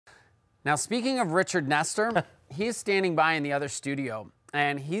Now, speaking of Richard Nestor, he is standing by in the other studio,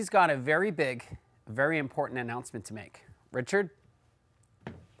 and he's got a very big, very important announcement to make. Richard?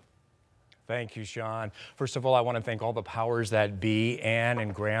 Thank you, Sean. First of all, I want to thank all the powers that be, Ann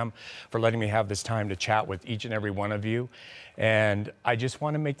and Graham, for letting me have this time to chat with each and every one of you. And I just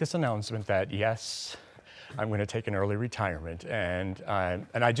want to make this announcement that, yes, I'm going to take an early retirement. And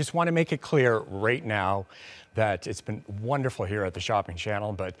I just want to make it clear right now that it's been wonderful here at the Shopping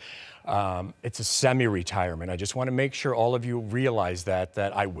Channel, but it's a semi-retirement. I just want to make sure all of you realize that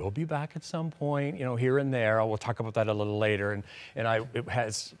I will be back at some point, you know, here and there. We'll talk about that a little later. And it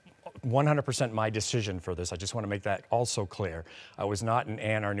has 100% my decision for this. I just want to make that also clear. I was not in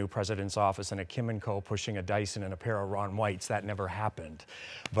Ann, our new president's office, and a Kim & Co. pushing a Dyson and a pair of Ron Whites. That never happened.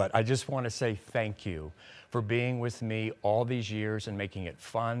 But I just want to say thank you for being with me all these years and making it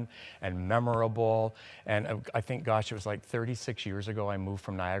fun and memorable. And I think, gosh, it was like 36 years ago I moved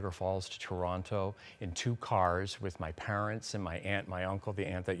from Niagara Falls to Toronto in 2 cars with my parents and my aunt, my uncle, the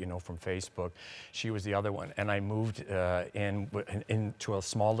aunt that you know from Facebook. She was the other one. And I moved into a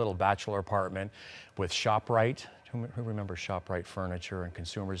small little bachelor apartment with ShopRite. Who remembers ShopRite Furniture and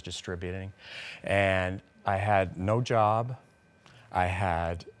Consumers Distributing? And I had no job. I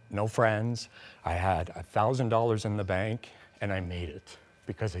had no friends. I had $1,000 in the bank, and I made it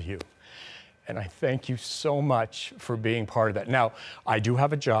because of you. And I thank you so much for being part of that. Now, I do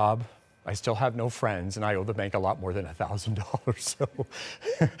have a job. I still have no friends, and I owe the bank a lot more than $1,000. So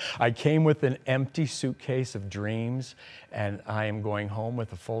I came with an empty suitcase of dreams, and I am going home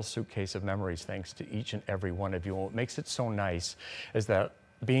with a full suitcase of memories, thanks to each and every one of you. And what makes it so nice is that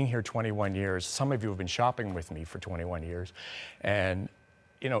being here 21 years, some of you have been shopping with me for 21 years, and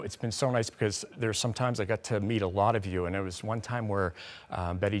you know, it's been so nice because there's sometimes I got to meet a lot of you, and there was one time where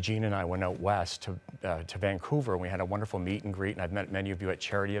Betty Jean and I went out west to Vancouver, and we had a wonderful meet and greet, and I've met many of you at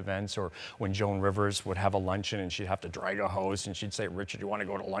charity events, or when Joan Rivers would have a luncheon and she'd have to drag a host, and she'd say, Richard, you want to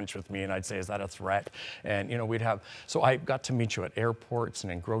go to lunch with me? And I'd say, is that a threat? And you know, we'd have, so I got to meet you at airports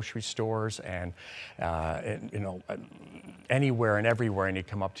and in grocery stores and you know, anywhere and everywhere, and you'd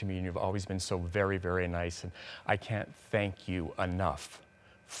come up to me, and you've always been so very, very nice, and I can't thank you enough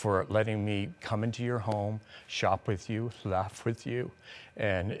for letting me come into your home, shop with you, laugh with you.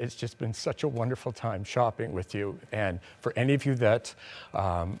 And it's just been such a wonderful time shopping with you. And for any of you that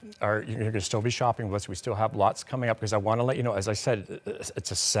you're gonna still be shopping with us, we still have lots coming up, because I wanna let you know, as I said,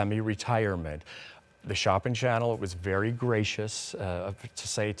 it's a semi-retirement. The Shopping Channel was very gracious to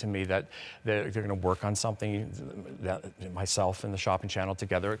say to me that they're going to work on something, that myself and the Shopping Channel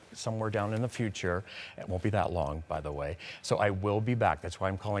together somewhere down in the future. It won't be that long, by the way. So I will be back. That's why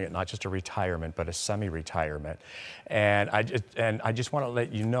I'm calling it not just a retirement, but a semi-retirement. And I just want to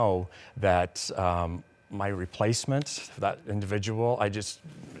let you know that my replacement, that individual,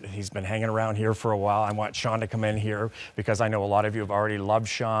 he's been hanging around here for a while. I want Sean to come in here because I know a lot of you have already loved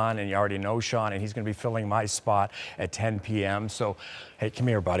Sean and you already know Sean, and he's going to be filling my spot at 10 p.m. So, hey, come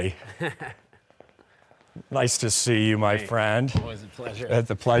here, buddy. Nice to see you, my friend. Always a pleasure.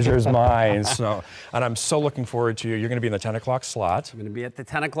 The pleasure is mine. And I'm so looking forward to you. You're going to be in the 10 o'clock slot. I'm going to be at the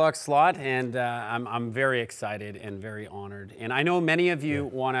 10 o'clock slot, and I'm very excited and very honored. And I know many of you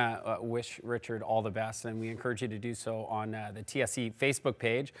want to wish Richard all the best, and we encourage you to do so on the TSC Facebook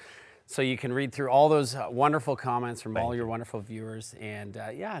page, so you can read through all those wonderful comments from all your wonderful viewers. And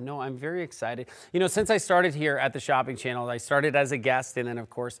yeah, no, I'm very excited. You know, since I started here at the Shopping Channel, I started as a guest, and then of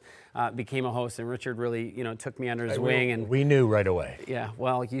course became a host. And Richard really, you know, took me under his wing. And we knew right away. Yeah,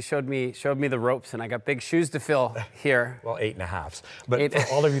 well, you showed me the ropes, and I got big shoes to fill here. Well, 8.5. But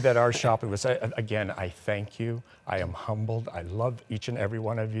for all of you that are shopping with us, again, I thank you. I am humbled. I love each and every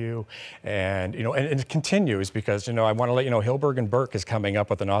one of you. And, you know, and it continues because, you know, I want to let you know Hilberg and Burke is coming up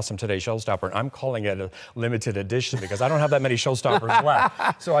with an Awesome Today Showstopper, and I'm calling it a limited edition because I don't have that many showstoppers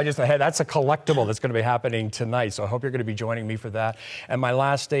left. So I just, hey, that's a collectible that's going to be happening tonight. So I hope you're going to be joining me for that. And my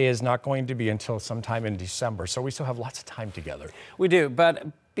last day is not going to be until sometime in December. So we still have lots of time together. We do, but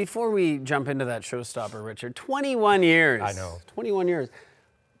before we jump into that showstopper, Richard, 21 years. I know. 21 years.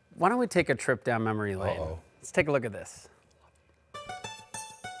 Why don't we take a trip down memory lane? Let's take a look at this.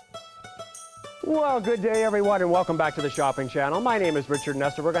 Well, good day, everyone, and welcome back to the Shopping Channel. My name is Richard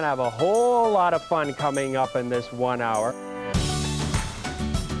Nestor. We're going to have a whole lot of fun coming up in this 1 hour.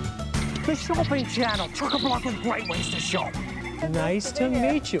 The Shopping Channel, chock-a-block with great ways to shop. Nice to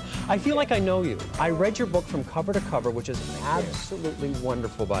meet you. I feel like I know you. I read your book from cover to cover, which is absolutely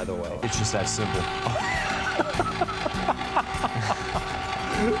wonderful, by the way. It's just that simple.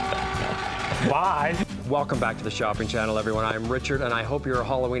 Bye. Welcome back to the Shopping Channel, everyone. I'm Richard, and I hope your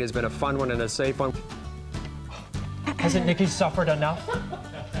Halloween has been a fun one and a safe one. Hasn't Nikki suffered enough?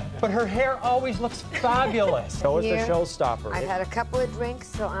 But her hair always looks fabulous. So is the Here, showstopper. I've had a couple of drinks,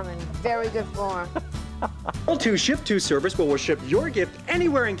 so I'm in very good form. L2 Ship2 service will ship your gift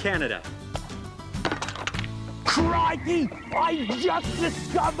anywhere in Canada. Crikey! I just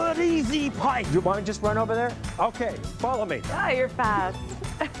discovered Easy Pay. You want to just run over there? Okay, follow me. Oh, you're fast.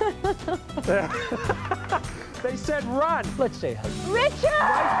 They said run. Let's say hello. Richard!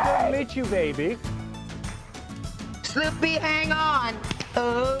 Nice to meet you, baby. Slippy, hang on.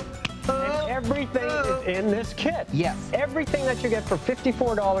 And everything is in this kit. Yes. Everything that you get for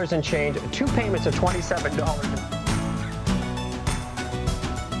 $54 and change, 2 payments of $27.